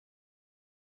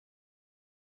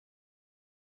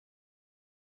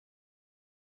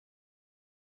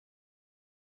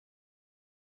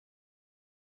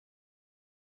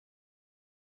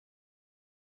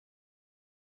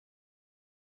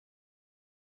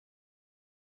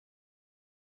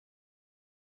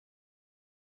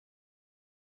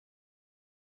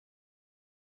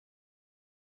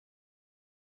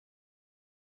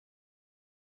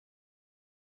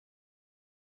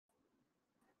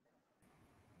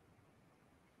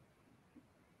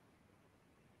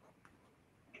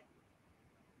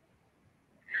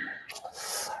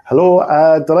Hello,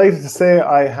 delighted to say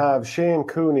I have Shane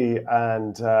Cooney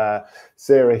and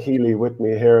Sarah Healy with me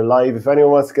here live. If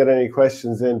anyone wants to get any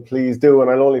questions in, please do, and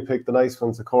I'll only pick the nice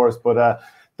ones, of course, but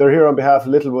they're here on behalf of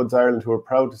Littlewoods Ireland, who are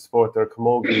proud to support their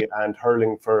camogie and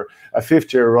hurling for a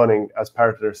fifth year running as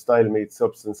part of their Style Meets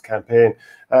Substance campaign.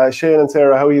 Shane and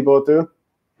Sarah, how are you both doing?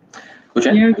 Good,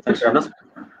 Shane. Thanks for having us.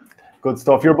 Good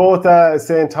stuff. You're both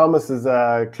St Thomas's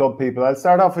club people. I'll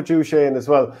start off with you, Shane, as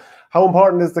well. How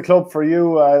important is the club for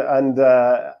you and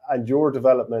your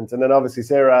development? And then obviously,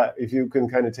 Sarah, if you can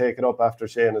kind of take it up after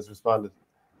Shane has responded.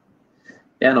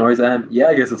 Yeah, no worries. Yeah,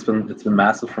 I guess it's been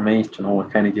massive for me. You know,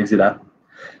 it kind of gives you that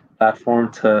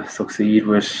platform to succeed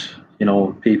with, you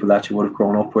know, people that you would have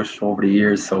grown up with over the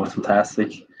years. So it's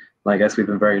fantastic. And I guess we've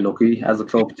been very lucky as a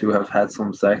club to have had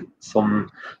some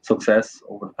success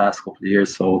over the past couple of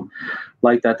years. So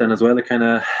like that then as well, it kind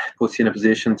of puts you in a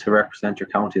position to represent your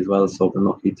county as well. So I've been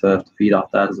lucky to feed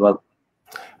off that as well.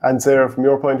 And Sarah, from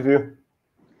your point of view?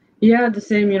 Yeah, the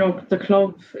same. You know, the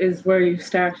club is where you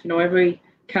start. You know, every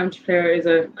county player is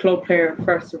a club player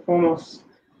first and foremost.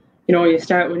 You know, you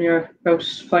start when you're about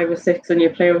 5 or 6 and you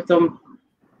play with them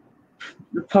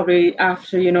probably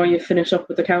after, you know, you finish up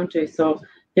with the county. So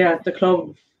yeah, the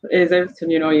club is everything.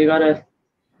 You know,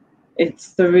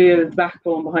 it's the real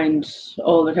backbone behind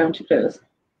all the county players.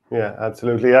 Yeah,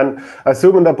 absolutely. And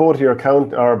assuming that both of your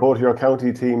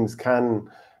county teams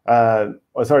both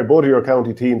of your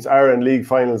county teams are in league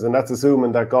finals, and that's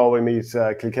assuming that Galway meet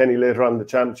Kilkenny later on in the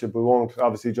championship. We won't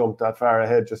obviously jump that far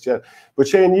ahead just yet. But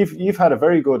Shane, you've had a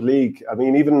very good league. I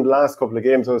mean, even the last couple of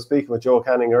games, I was speaking with Joe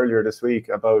Canning earlier this week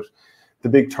about the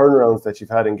big turnarounds that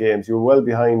you've had in games. You were well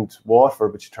behind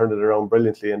Waterford, but you turned it around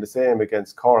brilliantly, and the same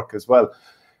against Cork as well.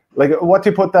 Like, what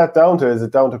do you put that down to? Is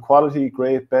it down to quality,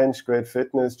 great bench, great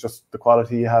fitness, just the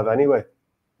quality you have anyway?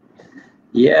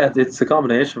 Yeah, it's a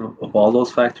combination of all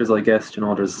those factors, I guess. You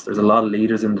know, there's a lot of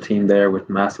leaders in the team there with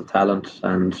massive talent,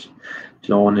 and you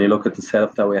know, when you look at the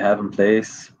setup that we have in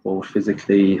place, both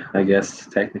physically, I guess,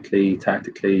 technically,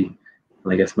 tactically,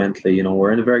 and I guess mentally, you know,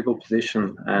 we're in a very good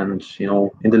position. And you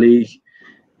know, in the league,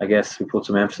 I guess we put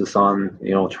some emphasis on,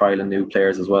 you know, trialing new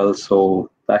players as well. So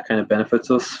that kind of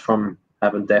benefits us from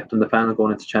having depth in the panel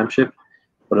going into championship,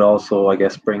 but it also, I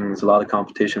guess, brings a lot of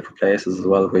competition for places as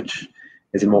well, which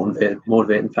is a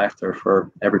motivating factor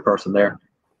for every person there.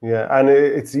 Yeah, and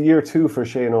it's year 2 for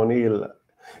Shane O'Neill.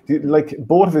 Like,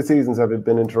 both of his seasons have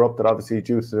been interrupted, obviously,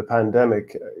 due to the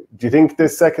pandemic. Do you think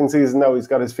this second season now he's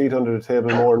got his feet under the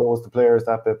table more, knows the players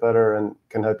that bit better, and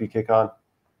can help you kick on?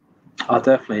 Oh,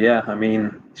 definitely, yeah. I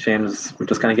mean, Shane we're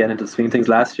just kind of getting into the swing of things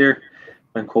last year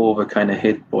when COVID kind of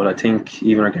hit, but I think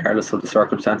even regardless of the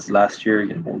circumstances last year,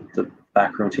 you know, the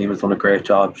backroom team has done a great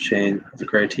job. Shane has a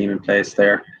great team in place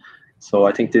there. So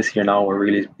I think this year now we're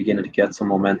really beginning to get some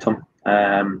momentum.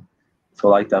 So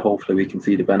like that, hopefully we can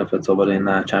see the benefits of it in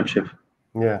championship.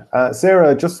 Yeah.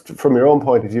 Sarah, just from your own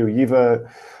point of view, you've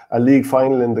a league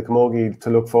final in the camogie to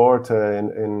look forward to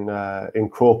in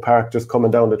Croke Park, just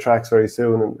coming down the tracks very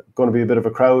soon, and going to be a bit of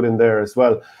a crowd in there as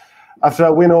well. After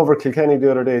that win over Kilkenny the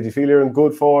other day, do you feel you're in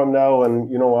good form now?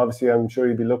 And, you know, obviously I'm sure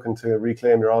you'll be looking to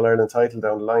reclaim your All-Ireland title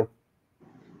down the line.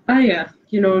 Yeah.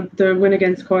 You know, the win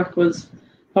against Cork was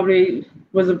a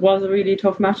really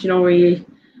tough match. You know, we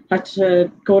had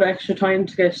to go to extra time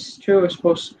to get through it,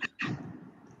 but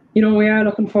you know, we are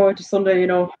looking forward to Sunday. You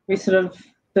know, we still have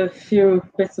the few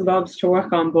bits and bobs to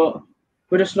work on, but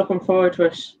we're just looking forward to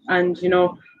it. And you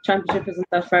know, championship isn't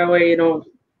that far away, you know,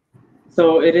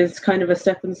 so it is kind of a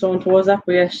stepping stone towards that.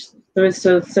 But yes, there is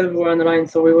still silverware on the line,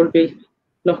 so we will be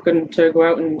looking to go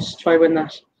out and try win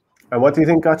that. And what do you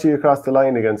think got you across the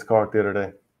line against Cork the other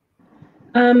day?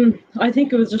 I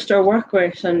think it was just our work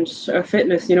rate and our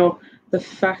fitness, you know, the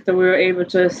fact that we were able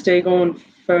to stay going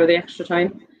for the extra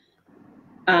time.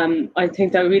 I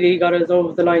think that really got us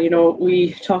over the line. You know,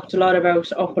 we talked a lot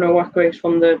about upping our work rate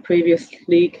from the previous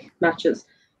league matches,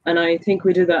 and I think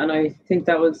we did that, and I think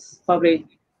that was probably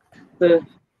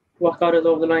what got us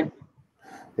over the line.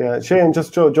 Yeah, Shane,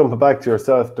 just jumping back to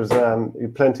yourself, there's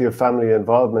plenty of family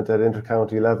involvement at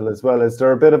inter-county level as well. Is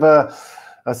there a bit of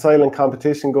a silent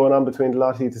competition going on between the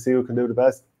lot of you to see who can do the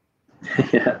best?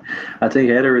 Yeah, I think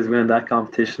Heather is winning that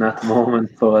competition at the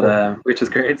moment, but which is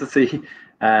great to see.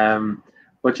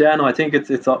 But yeah, no, I think it's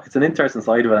an interesting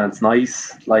side of it, and it's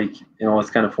nice. Like, you know,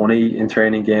 it's kind of funny in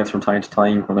training games from time to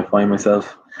time when I find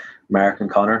myself Mark and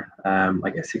Connor. I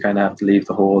guess you kind of have to leave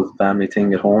the whole family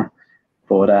thing at home.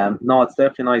 But no, it's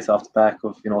definitely nice off the back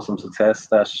of, you know, some success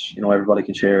that, you know, everybody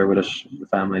can share with us, the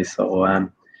family. So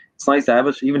it's nice to have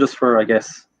it, even just for, I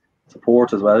guess,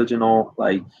 support as well. You know,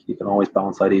 like, you can always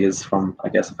bounce ideas from, I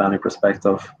guess, a family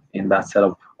perspective in that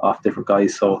setup off different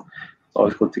guys. So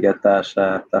always good to get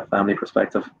that family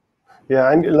perspective.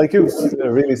 Yeah, and like you've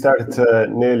really started to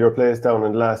nail your place down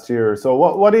in the last year. So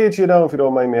what age are you now, if you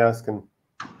don't mind me asking?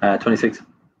 26.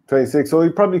 26. So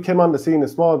you probably came on the scene a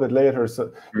small bit later.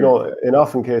 So, you know, in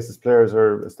often cases, players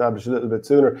are established a little bit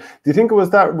sooner. Do you think it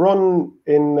was that run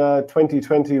in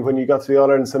 2020 when you got to the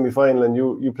All-Ireland semi-final and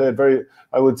you played very,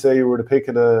 I would say you were the pick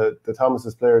of the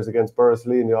Thomas's players against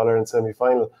Lee in the All-Ireland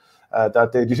semi-final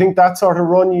that day. Do you think that sort of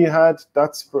run you had,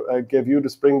 gave you the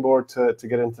springboard to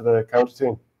get into the county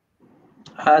team?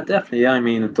 Definitely, yeah. I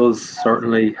mean, it does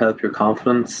certainly help your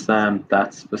confidence,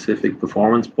 that specific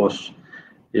performance, but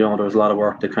you know, there's a lot of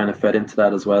work that kind of fed into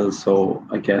that as well. So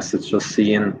I guess it's just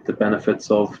seeing the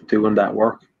benefits of doing that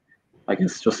work. I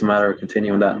guess it's just a matter of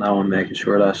continuing that now and making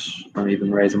sure that I'm even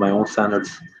raising my own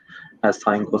standards as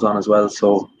time goes on as well.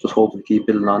 So just hoping to keep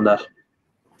building on that.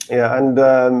 Yeah,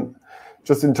 and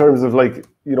just in terms of, like,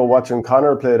 you know, watching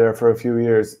Conor play there for a few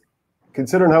years,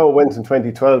 considering how it went in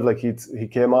 2012, like he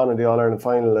came on in the All-Ireland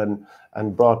final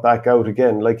and brought back out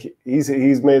again. Like he's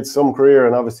made some career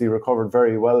and obviously recovered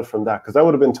very well from that, because that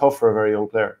would have been tough for a very young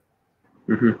player.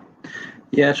 Mm-hmm.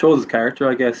 Yeah, it shows his character,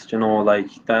 I guess. You know, like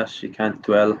that, you can't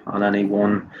dwell on any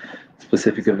one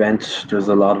specific event. There's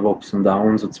a lot of ups and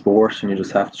downs with sport, and you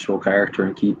just have to show character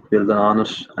and keep building on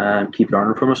it and keep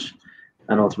learning from it,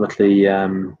 and ultimately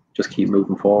just keep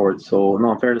moving forward. So,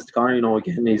 no, in fairness to Conor, you know,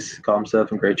 again, he's got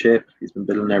himself in great shape. He's been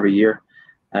building every year.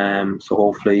 So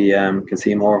hopefully can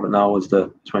see more of it now as the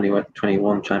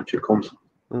 2021 championship comes.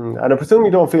 And I presume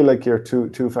you don't feel like you're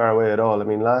too far away at all. I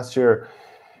mean, last year,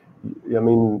 I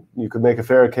mean, you could make a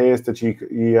fair case that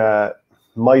you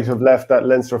might have left that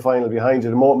Leinster final behind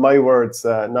you. My words,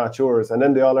 not yours. And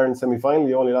then the All-Ireland semi-final,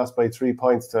 you only lost by 3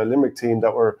 points to a Limerick team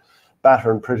that were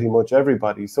battering pretty much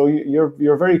everybody. So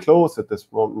you're very close at this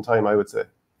moment in time, I would say.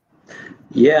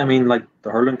 Yeah, I mean, like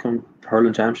the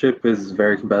hurling championship is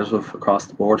very competitive across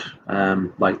the board.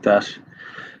 Like that,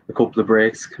 a couple of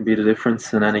breaks can be the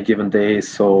difference in any given day.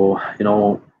 So, you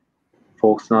know,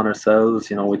 focusing on ourselves,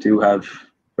 you know, we do have a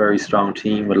very strong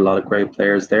team with a lot of great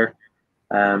players there.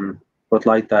 But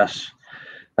like that,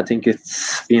 I think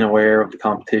it's being aware of the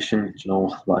competition. You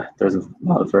know, like, there's a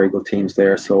lot of very good teams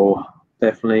there. So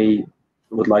definitely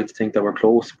would like to think that we're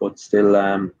close, but still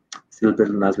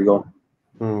building as we go.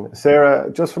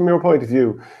 Sarah, just from your point of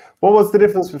view, what was the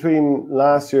difference between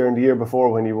last year and the year before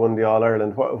when you won the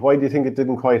All-Ireland? Why do you think it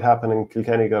didn't quite happen and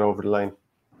Kilkenny got over the line?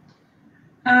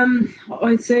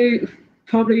 I'd say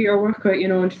probably our work rate. You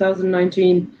know, in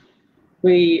 2019,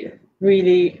 we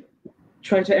really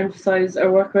tried to emphasise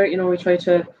our work rate. You know, we tried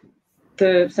to,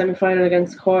 the semi-final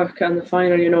against Cork and the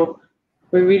final, you know,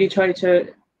 we really tried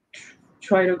to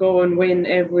go and win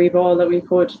every ball that we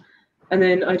could. And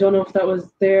then I don't know if that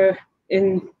was there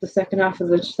in the second half of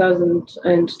the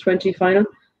 2020 final,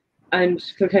 and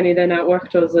Kilkenny then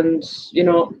outworked us. And you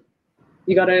know,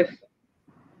 you gotta,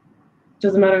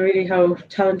 doesn't matter really how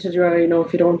talented you are, you know,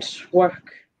 if you don't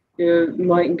work, you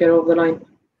mightn't get over the line.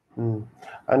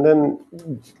 And then,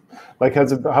 like,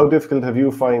 how difficult have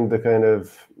you find the kind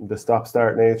of the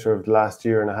stop-start nature of the last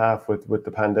year and a half with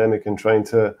the pandemic and trying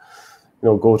to, you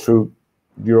know, go through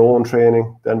your own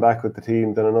training, then back with the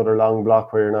team, then another long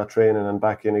block where you're not training and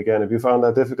back in again? Have you found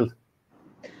that difficult?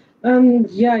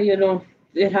 Yeah, you know,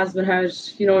 it has been hard,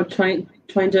 you know, trying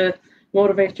to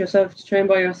motivate yourself to train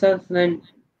by yourself, and then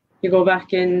you go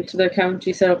back into the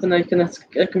county setup and that's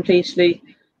a completely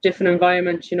different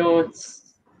environment. You know,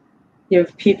 you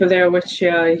have people there with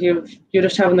you, you're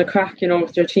just having the crack, you know,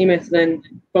 with your teammates, and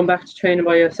then going back to training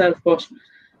by yourself. But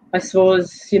I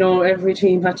suppose, you know, every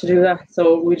team had to do that,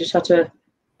 so we just had to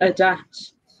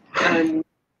adapt and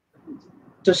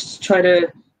just try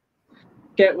to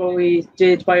get what we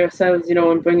did by ourselves, you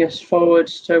know, and bring it forward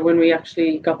to when we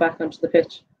actually got back onto the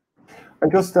pitch.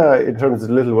 And just in terms of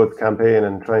the Littlewood campaign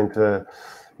and trying to,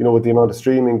 you know, with the amount of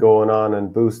streaming going on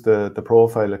and boost the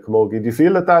profile of camogie, do you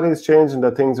feel that is changing,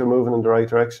 that things are moving in the right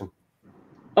direction?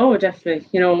 Oh, definitely.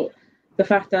 You know, the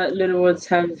fact that Littlewoods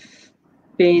have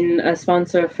been a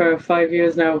sponsor for 5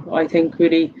 years now, I think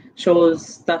really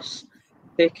shows that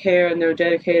they care and they're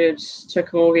dedicated to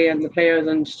camogie and the players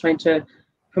and trying to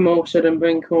promote it and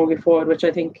bring camogie forward, which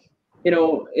I think, you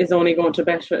know, is only going to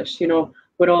better it. You know,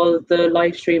 with all the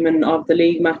live streaming of the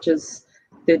league matches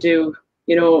they do,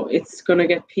 you know, it's going to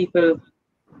get people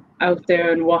out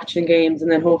there and watching games,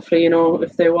 and then hopefully, you know,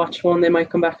 if they watch one, they might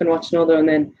come back and watch another, and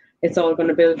then it's all going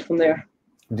to build from there.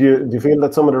 Do you feel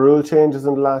that some of the rule changes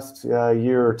in the last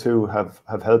year or two have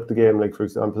helped the game? Like, for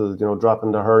example, you know,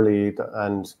 dropping the hurley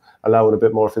and allowing a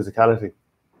bit more physicality?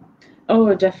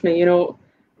 Oh, definitely. You know,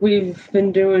 we've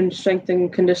been doing strength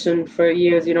and condition for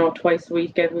years, twice a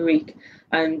week, every week.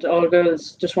 And all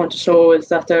girls just want to show is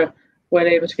that they're well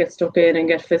able to get stuck in and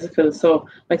get physical. So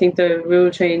I think the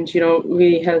rule change,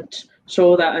 really helped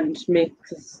show that and it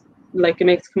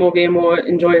makes camogie a more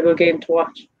enjoyable game to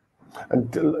watch.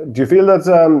 And do you feel that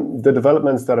the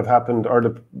developments that have happened,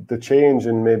 or the change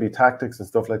in maybe tactics and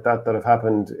stuff like that have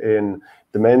happened in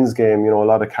the men's game, a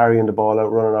lot of carrying the ball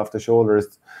out, running off the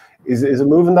shoulders, is it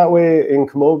moving that way in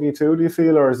camogie too, do you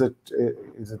feel, or is it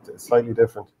slightly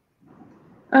different?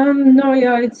 No,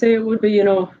 yeah, I'd say it would be,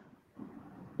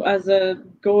 as a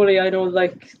goalie, I know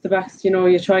the backs,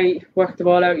 you try work the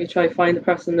ball out, you try find the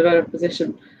person in the better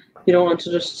position. You don't want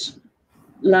to just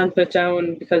lamp it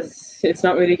down because it's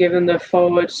not really giving the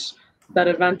forward that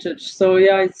advantage. So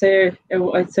yeah, I'd say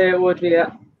it would be,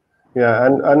 yeah. Yeah,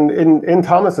 and in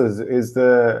Thomas's, is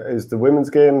the women's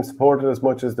game supported as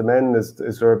much as the men?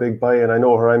 Is there a big buy-in? I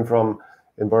know where I'm from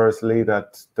in Borrisoleigh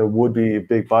that there would be a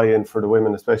big buy-in for the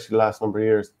women, especially the last number of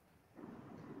years.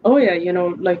 Oh yeah,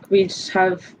 we'd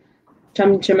have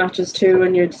championship matches too,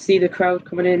 and you'd see the crowd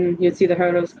coming in, you'd see the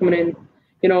hurlers coming in.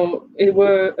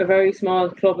 We're a very small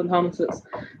club in Thomas's,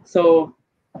 so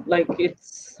I'd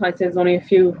say it's only a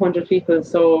few hundred people,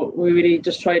 so we really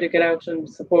just try to get out and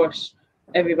support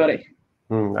everybody.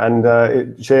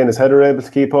 And Shane, is Heather able to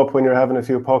keep up when you're having a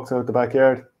few pucks out the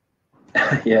backyard?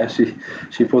 Yeah,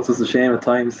 she puts us to shame at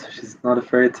times. She's not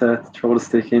afraid to throw the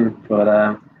stick in,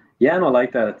 but yeah, no,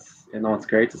 like that. It's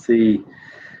great to see,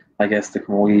 I guess, the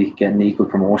camogie getting equal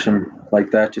promotion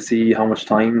like that. You see how much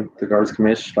time the girls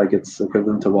commit, it's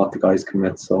equivalent to what the guys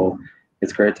commit. So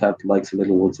it's great to have the likes of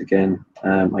Little Woods again,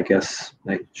 I guess,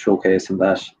 showcasing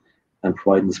that and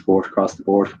providing the support across the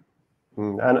board.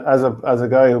 And as a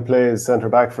guy who plays centre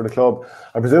back for the club,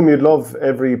 I presume you'd love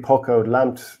every puck out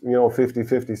lamped,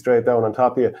 50-50 straight down on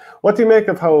top of you. What do you make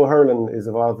of how hurling is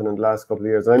evolving in the last couple of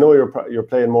years? I know you're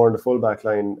playing more in the full back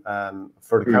line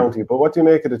for the county, but what do you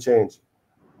make of the change?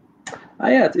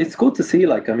 Yeah, it's good to see.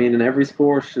 In every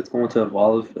sport, it's going to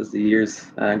evolve as the years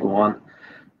go on.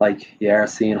 You are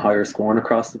seeing higher scoring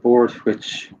across the board,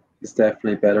 which is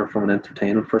definitely better from an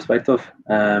entertainment perspective,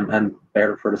 and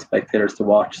better for the spectators to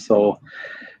watch. So,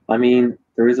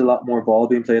 there is a lot more ball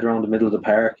being played around the middle of the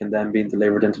park and then being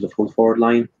delivered into the full forward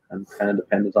line, and kind of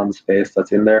dependent on the space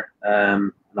that's in there.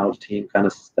 Now the team kind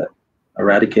of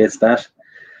eradicates that.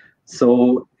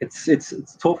 So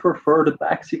it's tougher for the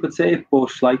backs, you could say, but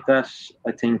like that,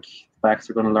 I think backs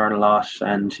are going to learn a lot,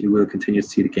 and you will continue to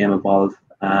see the game evolve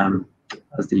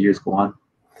as the years go on.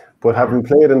 But having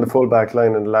played in the full back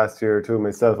line in the last year or two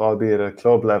myself, albeit at a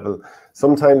club level,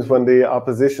 sometimes when the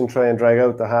opposition try and drag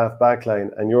out the half back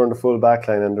line and you're in the full back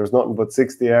line and there's nothing but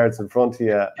 60 yards in front of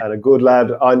you and a good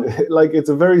lad on, it's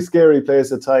a very scary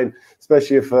place at time,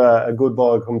 especially if a good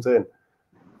ball comes in.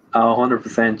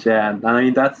 100%, yeah.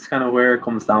 And that's kind of where it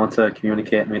comes down to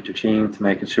communicating with your team, to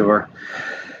making sure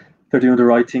they're doing the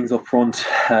right things up front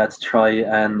to try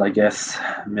and, I guess,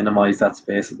 minimise that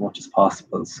space as much as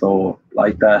possible. So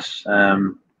like that,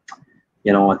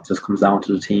 it just comes down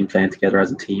to the team playing together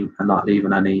as a team and not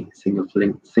leaving any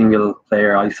single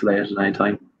player isolated at any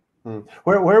time.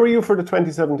 Where were you for the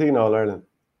 2017 All-Ireland?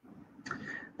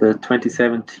 The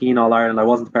 2017 All-Ireland, I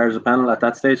wasn't part of the panel at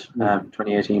that stage.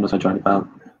 2018 was my joint panel.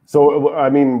 So,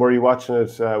 were you watching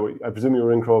it? I presume you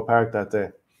were in Croke Park that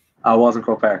day. I was in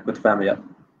Croke Park with the family, yeah.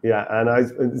 Yeah, and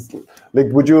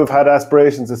would you have had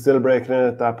aspirations of still breaking in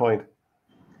at that point?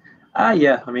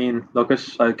 Yeah.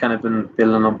 I've kind of been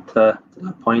building up to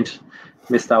that point.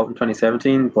 Missed out in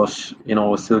 2017, but it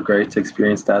was still great to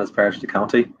experience that as part of the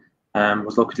county.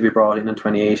 Was lucky to be brought in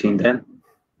 2018 then,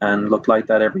 and looked like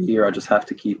that every year. I just have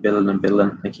to keep building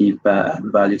and keep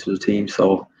adding value to the team.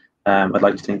 So I'd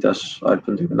like to think that I've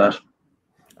been doing that.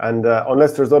 And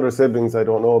unless there's other siblings I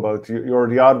don't know about, you're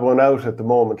the odd one out at the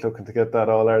moment looking to get that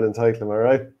All-Ireland title, am I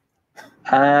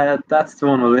right? That's the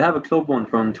one. Well, we have a club one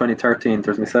from 2013.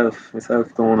 There's myself,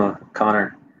 Donal,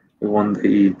 Connor. We won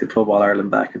the Club All-Ireland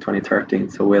back in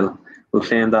 2013, so we'll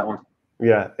claim that one.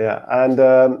 Yeah. And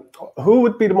who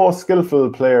would be the most skillful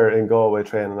player in Galway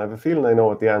training? I have a feeling I know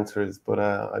what the answer is, but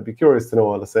I'd be curious to know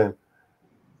all the same.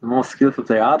 The most skillful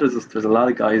player? There's a lot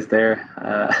of guys there.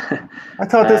 I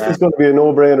thought this was going to be a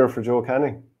no-brainer for Joe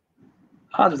Canning.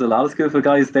 There's a lot of skillful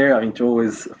guys there. Joe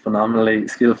is phenomenally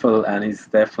skillful and he's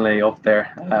definitely up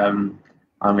there.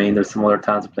 There's some other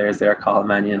talented players there, Colin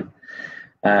Mannion.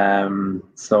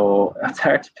 So it's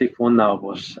hard to pick one now,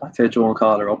 but I'd say Joe and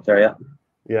Colin are up there, yeah.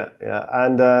 Yeah.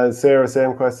 And Sarah,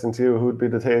 same question to you. Who'd be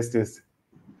the tastiest?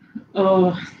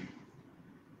 Oh,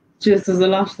 there's a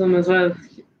lot of them as well.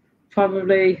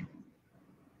 Probably,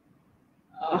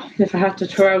 if I had to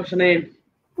throw out a name,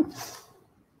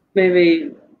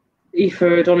 maybe Aoife,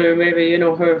 I don't know, maybe, you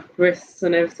know, her wrists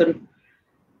and everything.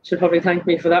 She'll probably thank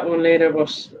me for that one later,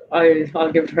 but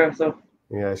I'll give it to her. So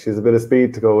yeah, she's a bit of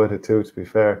speed to go with it too, to be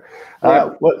fair.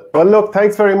 Yeah. Well, look,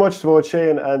 thanks very much to both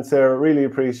Shane and Sarah. Really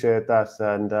appreciate that,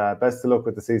 and best of luck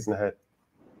with the season ahead.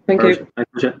 thank you. Thank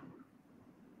you.